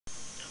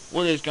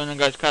What is going on,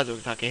 guys?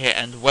 Kazuakisake here,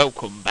 and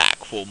welcome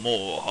back for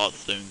more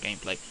Hearthstone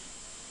gameplay.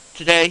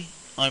 Today,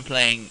 I'm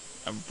playing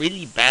a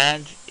really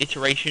bad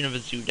iteration of a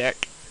zoo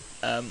deck.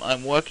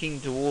 I'm working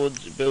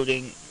towards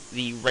building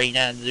the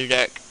Reynad zoo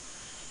deck,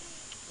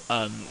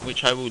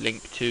 which I will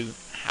link to.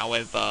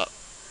 However,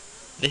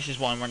 this is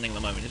what I'm running at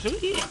the moment. It's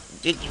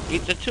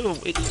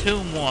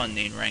 2-1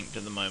 in ranked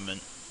at the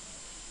moment.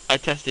 I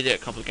tested it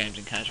a couple of games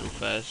in casual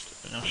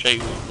first, and I'll show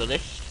you the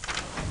list.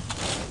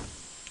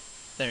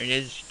 There it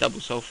is, double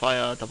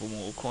Soulfire, double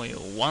Mortal Coil,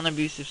 1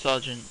 Abusive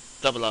Sergeant,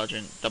 double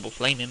Argent, double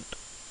Flame Imp,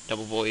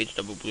 double Void,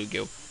 double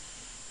Bluegill,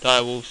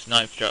 Direwolves,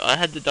 Knife Jugglers. I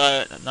had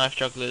the Knife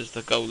Jugglers,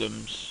 the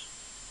Golems,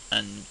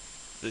 and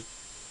the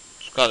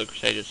Scarlet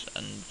Crusaders,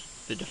 and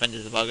the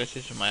Defenders of Argus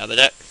from my other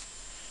deck.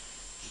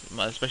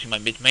 Especially my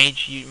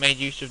mid-mage made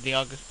use of the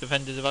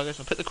Defenders of Argus.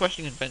 I put the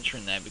Questing Adventure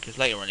in there because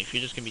later on, if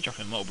you're just going to be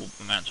dropping multiple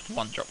amounts of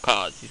 1-drop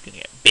cards, he's going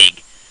to get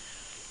big.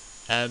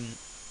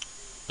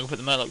 I'll put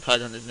the Murloc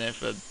Tidehunters in there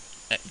for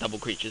double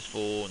creatures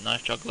for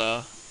Knife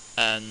Juggler,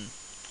 but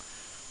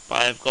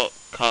I've got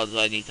cards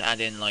I need to add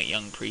in, like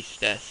Young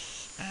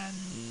Priestess,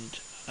 and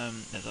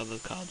there's other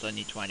cards I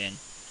need to add in.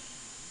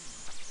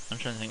 I'm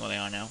trying to think what they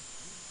are now.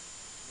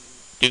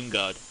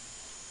 Doomguard.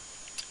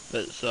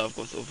 But so I've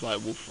got sort of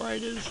like Wolf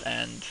Riders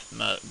and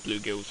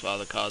Bluegills for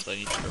other cards I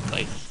need to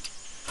replace.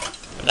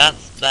 But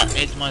that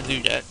is my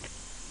zoo deck.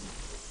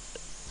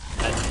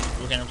 And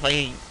we're gonna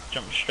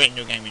jump straight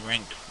into a game in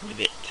ranked with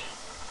it.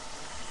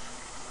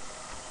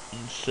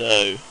 And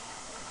so,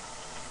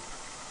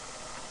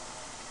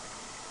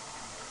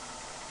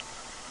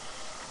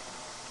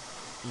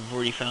 we've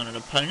already found an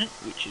opponent,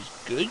 which is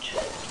good.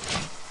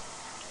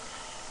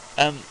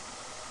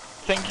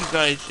 Thank you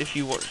guys if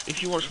you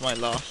watched my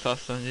last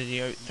Hearthstone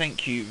video.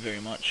 Thank you very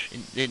much.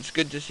 It's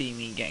good to see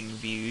me getting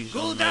views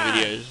on my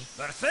videos.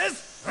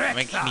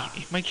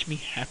 It makes me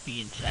happy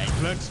inside.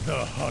 Let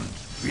the hunt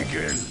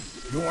begin.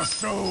 Your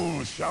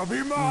soul shall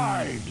be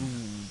mine.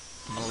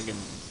 Mulligan.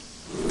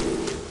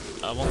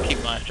 I won't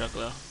keep Knife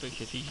Juggler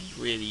because he's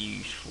really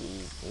useful.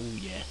 Oh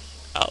yes.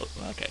 Oh,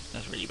 okay.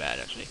 That's really bad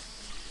actually.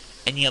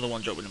 Any other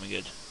 1-drop would have been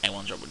good. A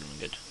 1-drop would have been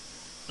good.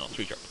 Not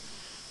 3-drop.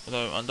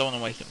 Although I don't want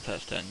to waste it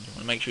first turn. You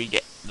want to make sure you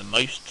get the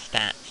most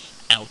stats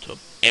out of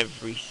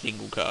every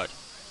single card.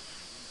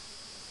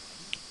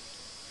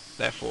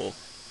 Therefore,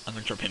 I'm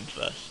going to drop him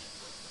first.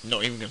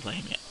 Not even going to play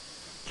him yet.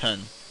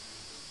 Turn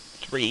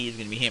 3 is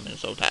going to be him and a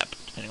Soul Tap,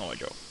 depending on what I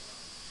draw.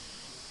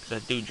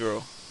 Because I do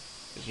draw.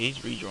 Because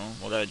he's redrawn.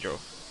 What do I draw?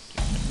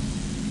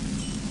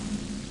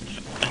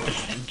 A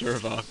Defender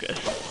of Argus.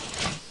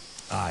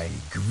 I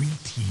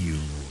greet you.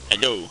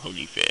 Hello,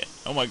 Holy Fear.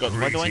 Oh my god,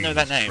 why do I know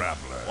that name?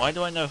 Traveler. Why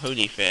do I know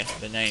Holy Fear?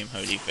 The name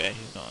Holy Fear.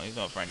 He's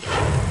not a friend of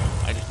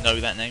mine. I just know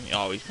that name.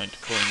 Oh, he's going to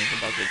call me the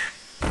buzzard.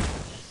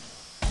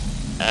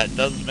 That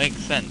does make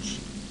sense.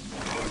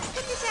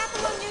 Put this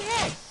apple on your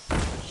head.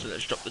 So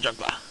let's drop the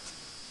juggler.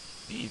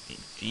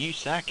 Do you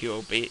sack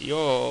your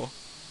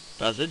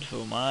buzzard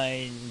for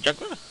my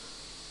juggler?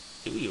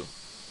 Do you?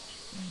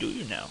 Do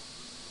you now?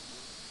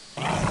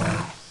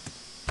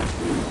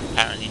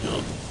 Apparently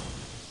not.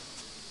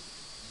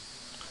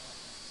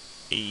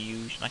 Are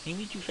you smacking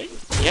me,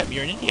 Two-Face? Yep,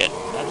 you're an idiot.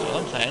 That's all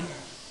I'm saying.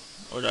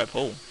 Or do I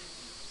pull?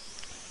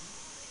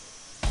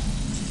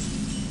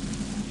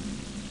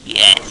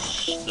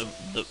 Yes!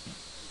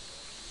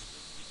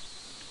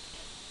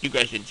 You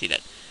guys didn't see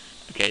that.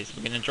 Okay, so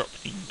we're gonna drop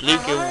the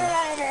Bluegill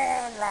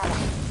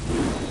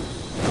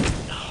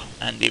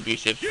and the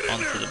Abusive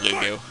onto the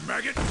Bluegill.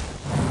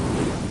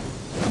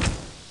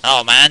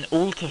 Oh man,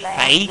 all to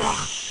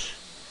face!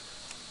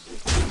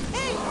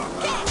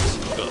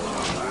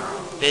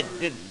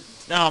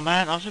 Oh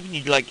man, I was hoping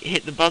you'd like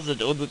hit the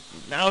buzzard or the...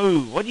 No,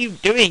 what are you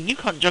doing? You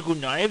can't juggle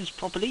knives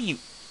properly, you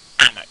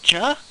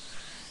amateur!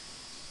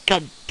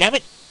 God damn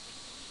it!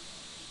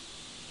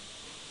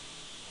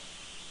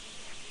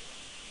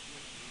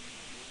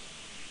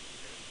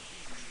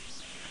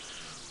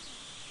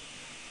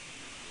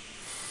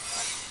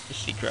 The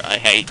secret I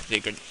hate,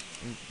 secret.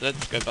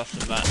 Let's go bust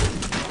the van.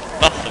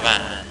 Bust the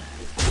van!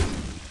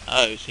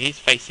 Oh, so he's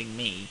facing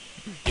me.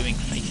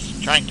 He's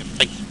trying to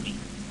face me.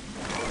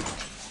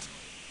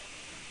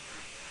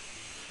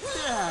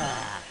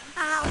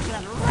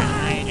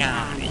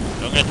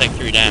 I'm gonna take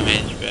 3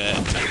 damage, but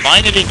I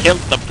finally killed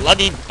the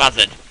bloody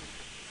buzzard.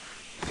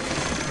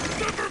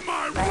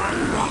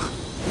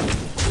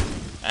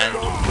 And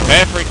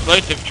prepare for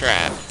explosive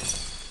trap.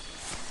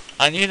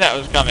 I knew that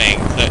was coming,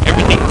 so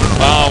everything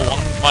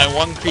my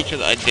one creature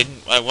that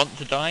I want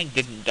to die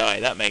didn't die.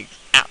 That makes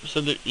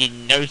absolutely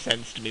no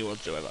sense to me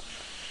whatsoever.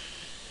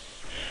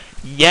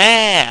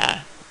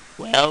 Yeah!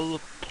 Well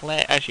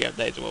played. Actually, yeah,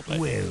 that is well played.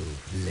 Well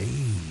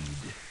played.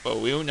 Well,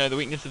 we all know the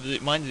weakness of the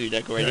mine zoo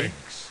deck already.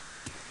 Thanks.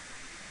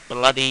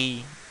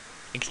 Bloody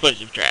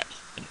explosive traps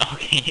and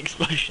arcane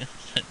explosions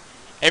and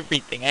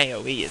everything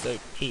AoE is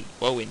OP.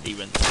 Whirlwind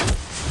even.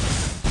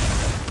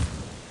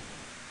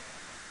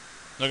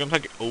 Look, I'm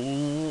like,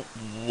 oh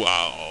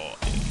wow!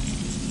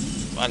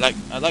 I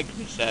like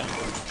this.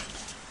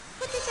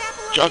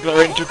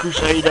 Juggler into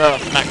Crusader,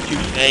 smack 2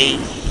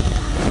 face.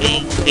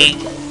 Ding, ding.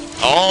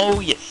 Oh,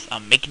 yes,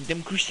 I'm making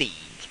them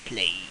crusades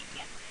play.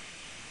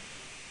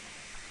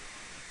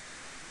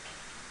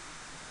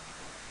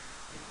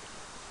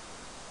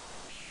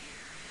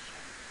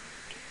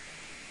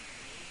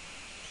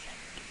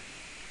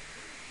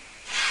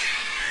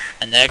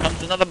 And there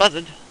comes another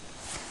buzzard.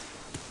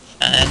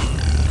 And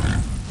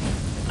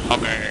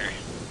Hogger.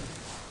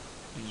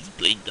 He's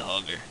bleed the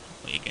Hogger.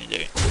 What are you gonna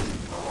do?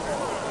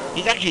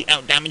 He's actually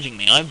out damaging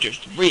me, I've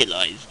just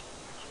realised.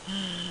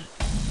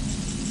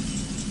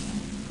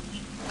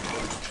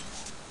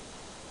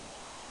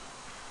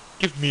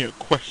 Give me a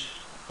quest.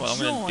 Well, I'm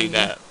gonna do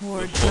that before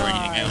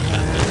anything else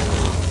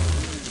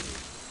happens.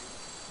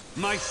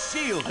 My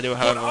shield. I do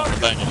however want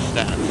the bonus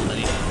stats. I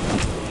need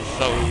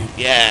so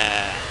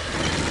yeah.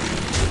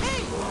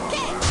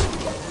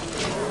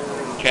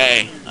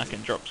 Okay, I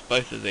can drop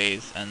both of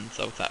these and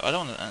salt that. I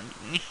don't want to.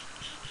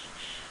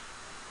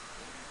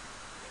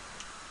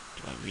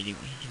 Do I really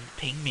want you to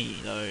ping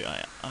me though?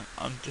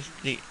 I'm just.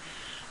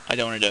 I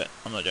don't want to do it.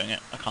 I'm not doing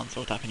it. I can't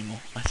salt up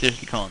anymore. I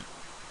seriously can't.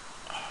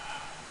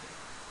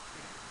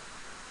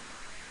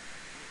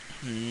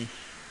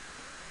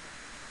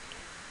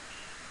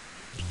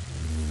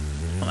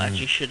 I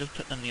actually should have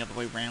put them the other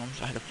way round,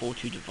 so I had a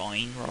 4-2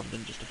 divine rather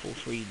than just a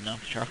 4-3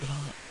 nerf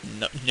juggler.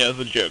 No,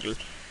 nerf juggler.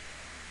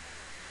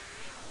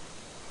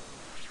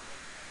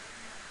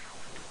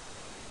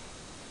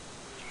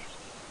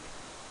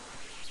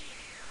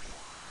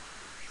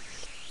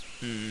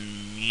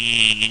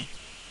 Yeah.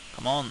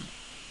 Come on.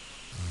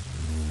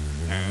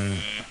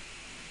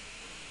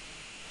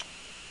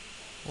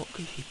 What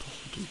could he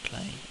possibly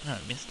play? I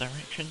don't know,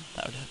 misdirection?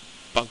 That would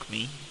bug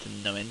me to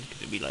no end,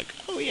 because it'd be like,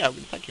 oh yeah, I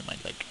would attack you in my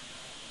leg.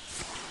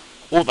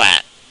 Or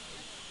that.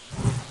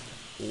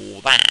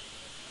 Or that.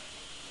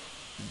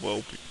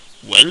 Well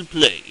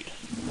played.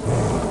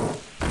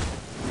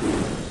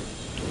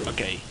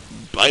 Okay,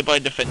 bye-bye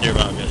Defender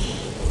Argus.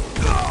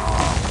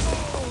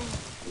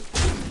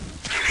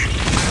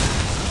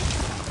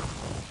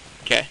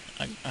 Okay,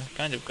 I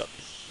kind of got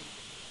this.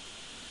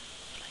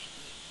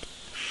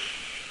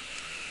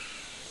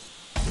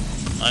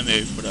 I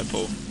moved, but I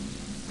pull.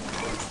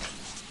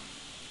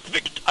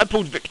 I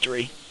pulled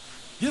victory.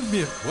 Give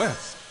me a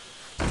quest.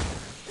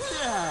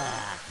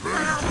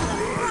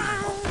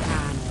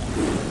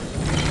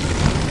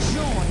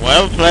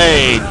 Well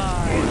played.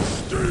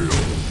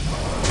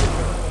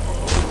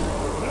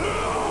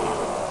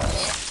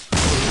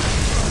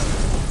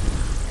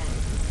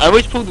 I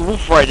always pull the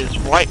Wolf Riders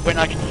right when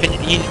I can make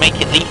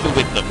it lethal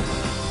with them.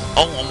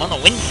 Oh, I'm on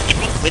a win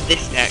streak with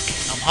this deck.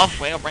 I'm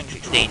halfway up rank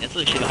 16. It's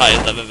literally the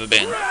highest I've ever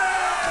been.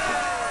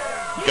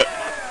 Go.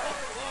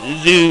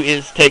 Zoo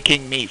is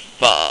taking me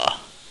far.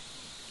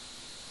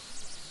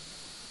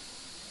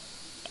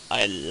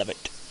 I love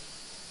it.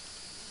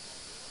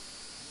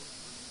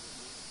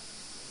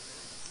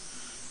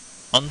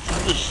 On to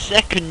the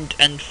second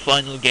and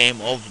final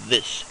game of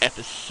this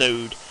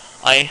episode.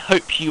 I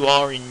hope you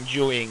are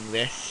enjoying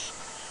this.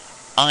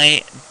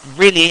 I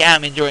really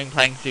am enjoying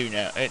playing Zoo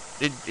now.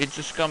 It's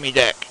a scummy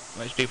deck.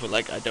 Most people are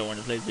like, I don't want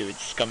to play Zoo,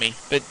 it's scummy.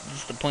 But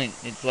that's the point.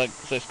 It's like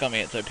so scummy,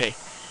 it's OP.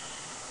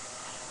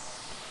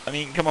 I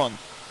mean, come on.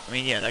 I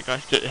mean, yeah, that guy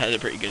had a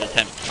pretty good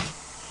attempt.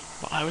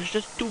 But I was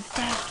just too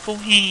fast for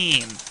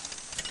him.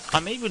 I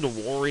made with a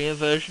warrior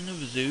version of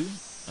Zoo.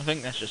 I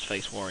think that's just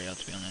face warrior,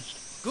 to be honest.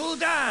 Cool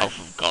down. Oh,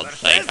 for God's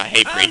sake, I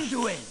hate priests.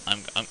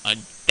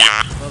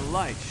 The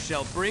light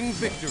shall bring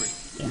victory.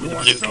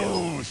 Your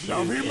soul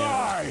shall be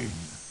mine.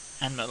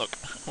 And Murloc.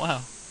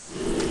 Wow.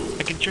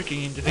 I can trick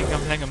him to think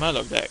I'm playing a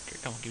Murloc deck.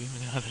 Come on, give me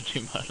the other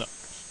two Murlocs.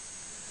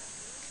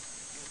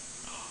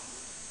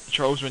 The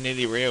trolls were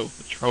nearly real.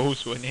 The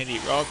trolls were nearly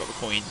real. I got the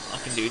coin. I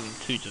can do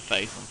 2 to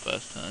face on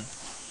first turn.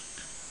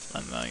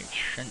 That makes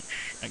sense,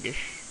 I guess.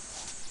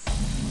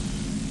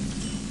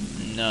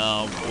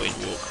 No, Void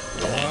Walk.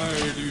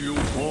 Why do you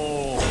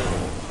fall?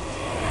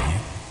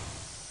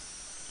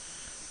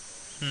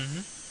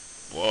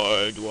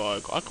 Why do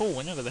I call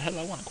whenever the hell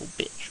I want to call,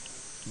 bitch?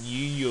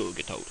 You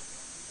get told.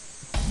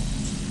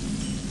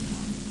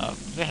 Oh,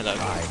 say hello.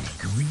 I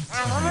greet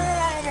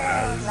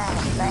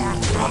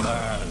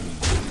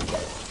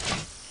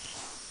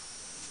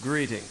you.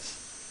 Greetings.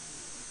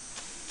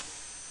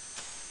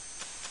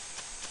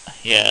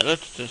 Yeah,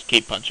 let's just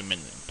keep punching him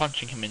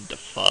in the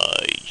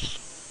face.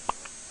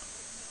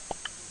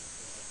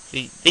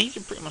 See, these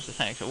are pretty much the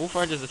same. So Wolf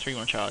Rider's a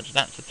 3-1 charge.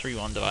 That's a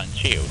 3-1 Divine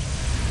Shield.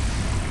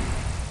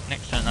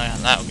 Next turn,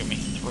 that'll give me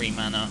 3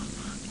 mana.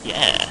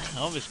 Yeah,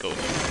 obviously.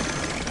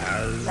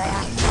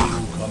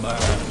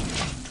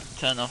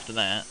 Turn after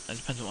that. It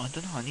depends on what I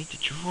don't know. I need to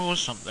draw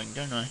something,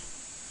 don't I?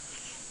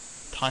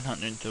 Tide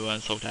Hunter into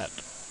Salt App.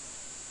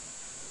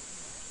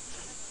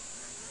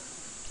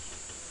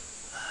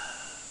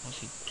 What's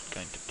he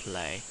going to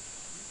play?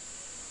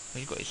 Well,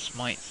 he's got his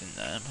smites in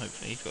there.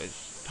 Hopefully, he's got his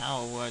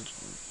power word,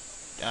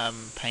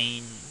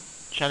 pain,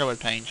 shadow word,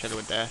 pain, shadow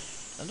word,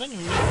 death. I don't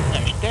even know.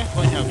 No, death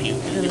won't help you.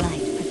 The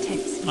light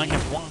protects me. I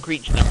have one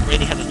creature that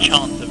really has a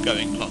chance of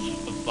going plus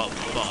above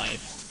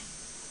 5.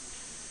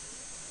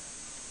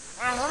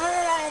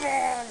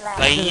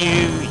 Play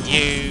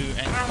you,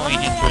 and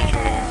coin into a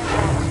draw.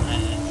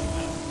 And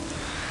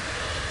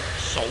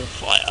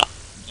Soulfire.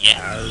 Yes.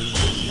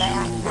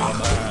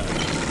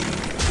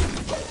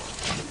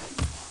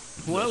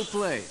 Well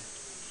played.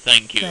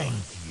 Thank you.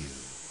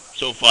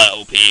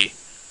 Soulfire OP.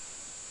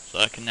 So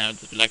I can now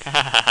just be like, ha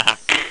ha ha ha.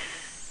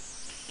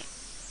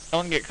 I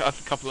want to get a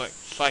couple like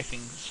Siphon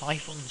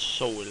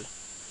Soul.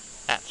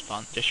 That's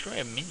fun. Destroy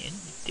a minion.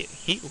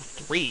 Heal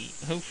 3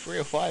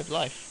 or 5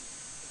 life.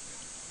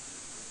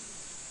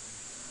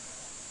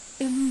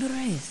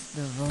 Embrace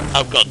the void.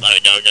 Oh god, no.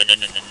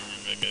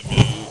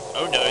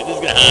 Oh no, this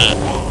is gonna hurt.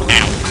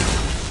 Ow.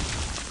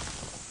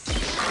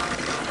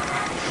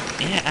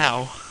 Yeah,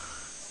 ow.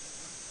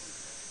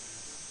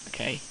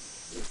 Okay.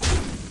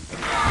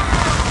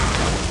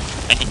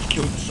 I need to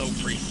kill the Soul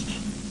Priest.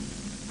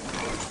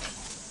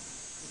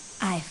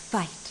 I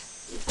fight.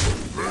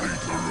 Ready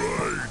to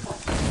ride.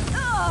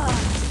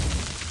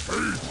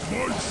 Taste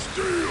my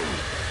steel.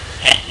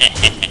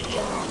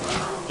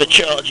 The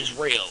charge is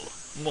real.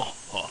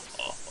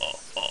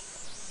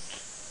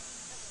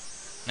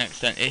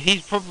 Next turn,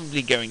 he's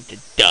probably going to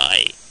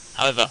die.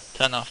 However,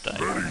 turn after.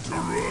 Ready to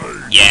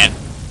ride. Yeah.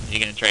 Is he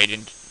going to trade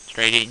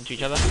into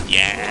each other?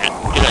 Yeah.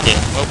 Good idea.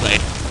 Well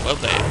played. Well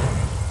played.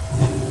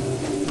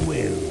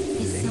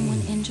 Is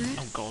someone injured?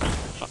 Oh god.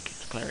 Fuck,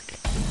 it's a cleric.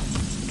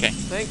 Okay.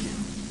 Thank you.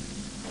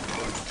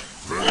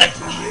 Ready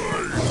to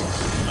ride.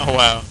 Oh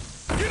wow.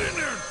 Get in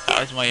there. That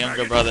was my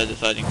younger brother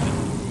deciding to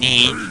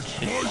sneeze.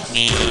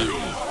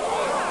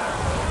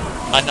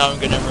 I know I'm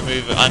gonna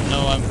remove it.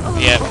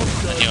 Yeah, I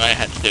knew I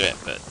had to do it,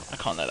 but I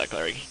can't let that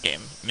cleric get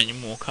him many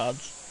more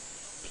cards.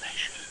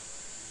 Pleasure.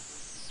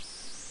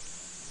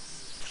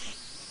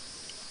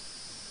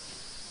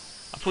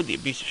 I pulled the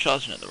abusive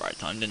charging at the right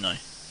time, didn't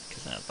I?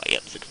 Because then I was like,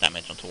 yep, 6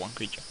 damage onto one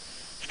creature.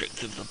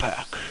 Strength of the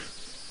pack.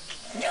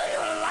 Do you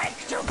like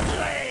to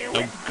play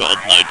with Oh god,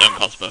 no, don't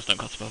cast spells, don't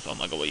cast spells. Oh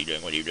my god, what are you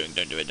doing, what are you doing?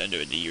 Don't do it,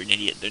 you're an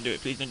idiot, don't do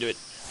it, please don't do it.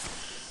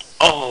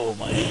 Oh,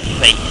 my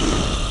face.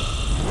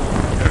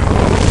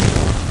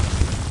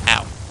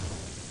 Ow.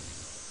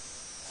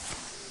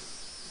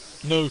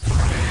 No,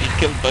 he's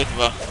killed both of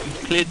us. He's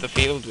cleared the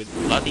field with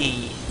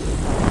bloody...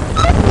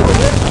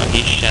 Oh,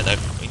 he's shadow.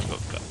 He's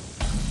got gold.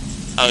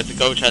 Oh, it's a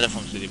gold shadow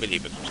from City Billy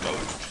becomes gold.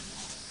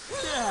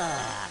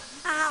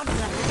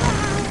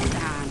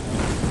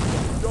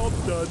 Job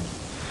done.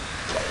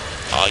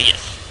 Oh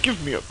yes,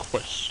 give me a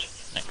quest.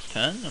 Next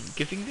turn, I'm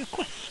giving you a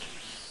quest.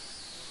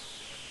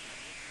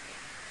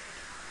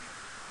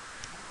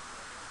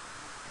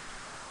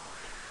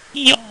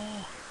 Yeah.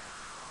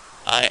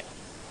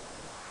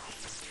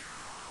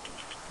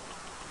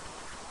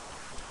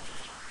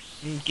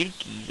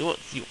 Gilky,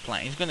 what's your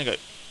plan? He's gonna go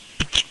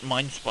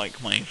Mind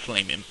Spike my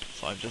Flame Imp,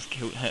 so I've just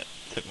killed her,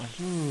 took my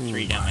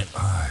 3 damage.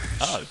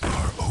 Oh.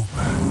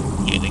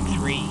 Healing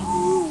 3.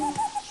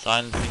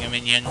 Silencing a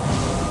minion.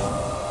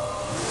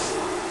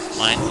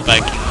 Mind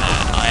Spiking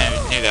that. I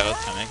knew that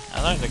was coming.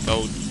 I like the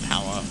gold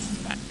power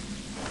back.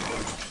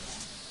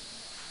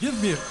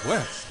 Give me a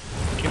quest.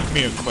 Give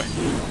me a quest.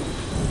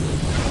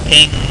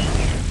 Ping!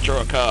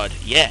 Draw a card.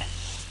 Yes!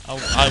 Oh,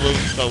 I will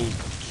soul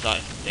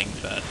siphon thing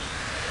first.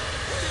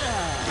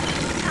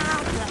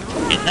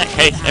 In that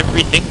case,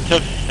 everything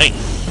to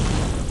face.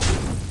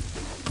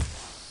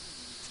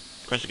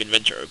 Questing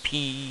Adventurer OP.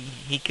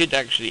 He could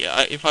actually,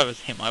 if I was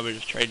him, I would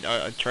have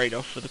I'd trade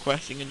off for the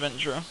Questing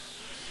Adventurer.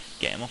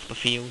 Get him off the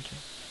field.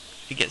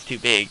 If he gets too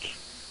big.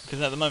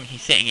 Because at the moment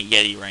he's sitting at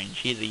Yeti range.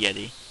 He's a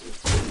Yeti.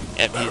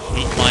 Yep,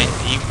 he's mine.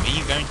 Are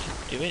you going to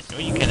do it? Or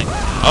are you kidding?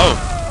 Oh!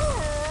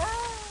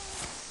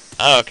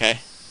 Oh, okay.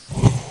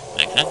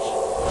 Makes sense.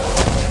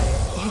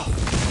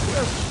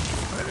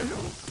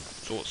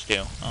 Thought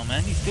steal. Oh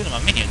man, he's stealing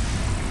my minions.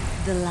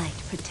 The light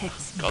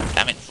protects me. God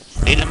damn it, stop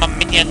stealing my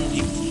minions,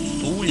 you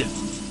fool!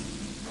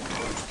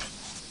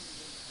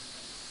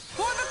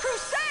 For the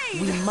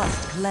crusade! We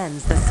must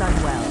cleanse the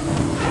Sunwell.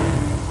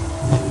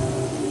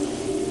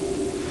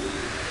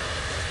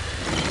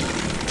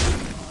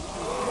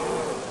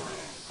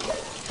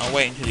 I'll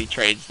wait until he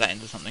trades that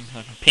into something so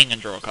I can ping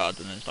and draw a card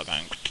and then start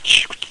going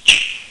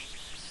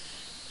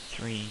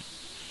 3,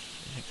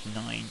 6,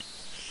 9.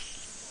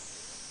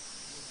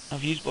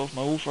 I've used both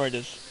my Wolf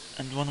Riders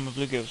and one of my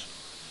Bluegills.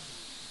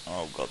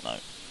 Oh god, no.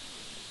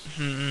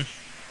 Oh,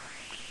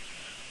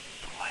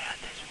 I had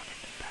this one in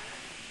the bag.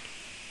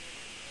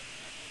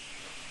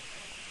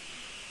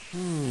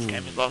 This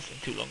game is lasting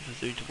too long for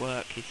Zoo to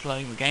work. He's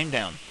slowing the game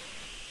down.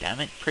 Damn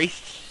it,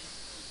 priests.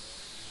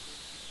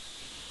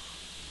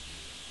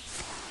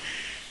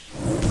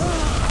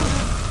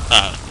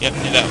 Yep,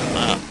 do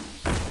that.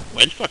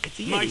 Where the fuck is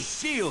he? My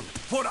shield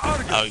for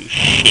Argus. Oh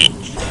shit.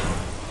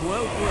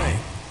 Well played.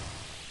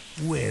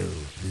 Well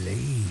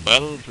played.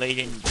 Well played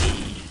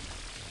indeed.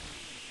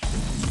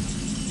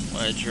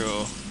 What a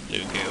draw,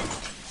 Lugo.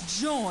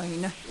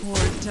 Join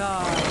or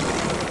die.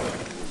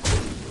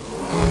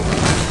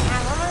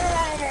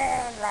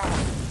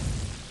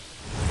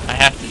 I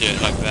have to do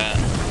it like that.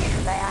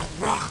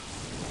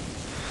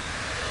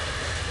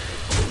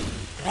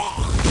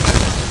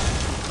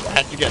 I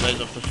had to get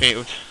those off the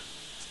field.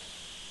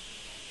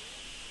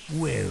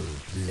 Well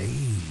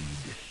played.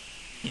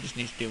 He just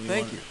needs to do me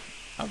Thank one. you.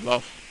 I've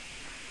lost.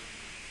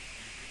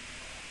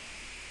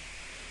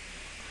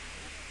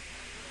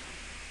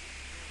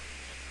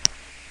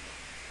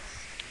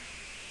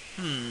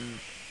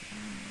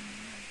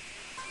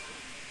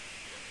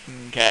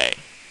 Okay.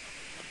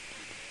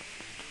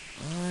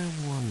 I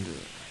wonder.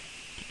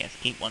 Yes,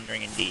 keep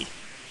wondering indeed.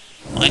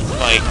 Might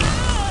spike.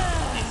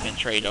 You can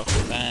trade off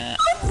with that.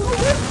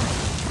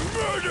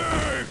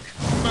 Medic!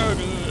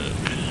 Murder!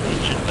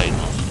 Ancient blade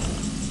monster.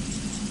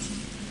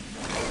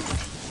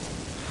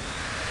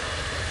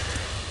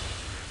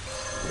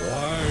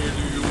 Why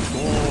do you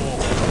fall?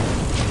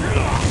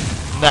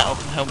 That'll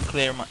help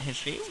clear his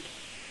field?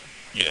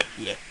 Yeah.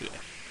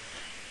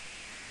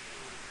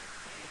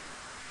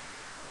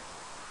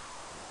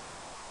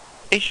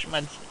 They should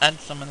add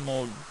some of the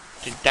more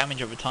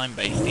damage over time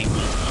based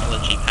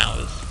technology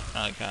powers.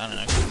 Like, I don't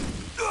know.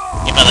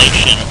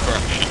 Immolation or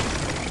corruption.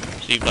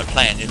 So you've like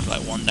playing this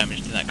like 1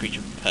 damage to that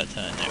creature per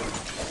turn now.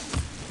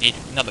 Need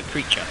another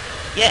creature.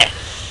 Yes!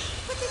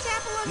 Put this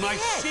apple on My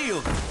your head.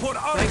 shield. Put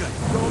article.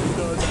 Job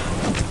done.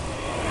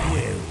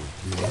 Well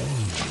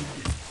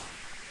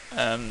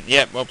played.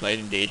 Yeah, well played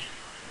indeed.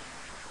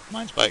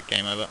 Mine spike,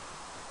 game over.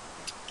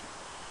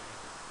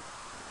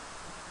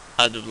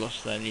 I'd have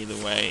lost that either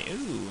way.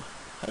 Ooh,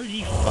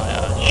 holy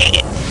fire.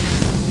 Shit.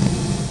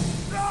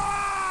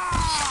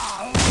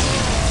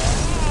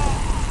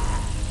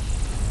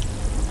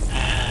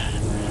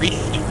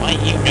 Priest, why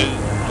you know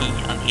me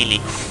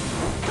unhealing?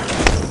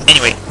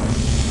 Anyway,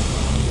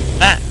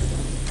 that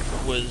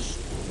was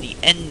the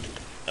end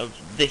of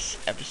this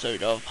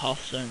episode of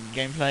Hearthstone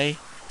gameplay.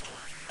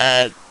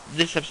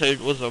 This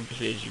episode was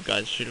obviously, as you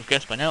guys should have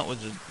guessed by now, it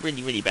was a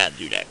really bad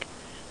zoo deck.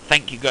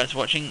 Thank you guys for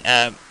watching.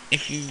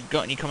 If you've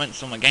got any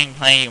comments on my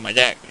gameplay or my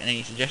deck and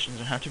any suggestions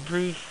on how to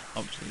improve,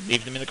 obviously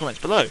leave them in the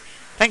comments below.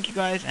 Thank you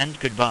guys and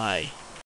goodbye.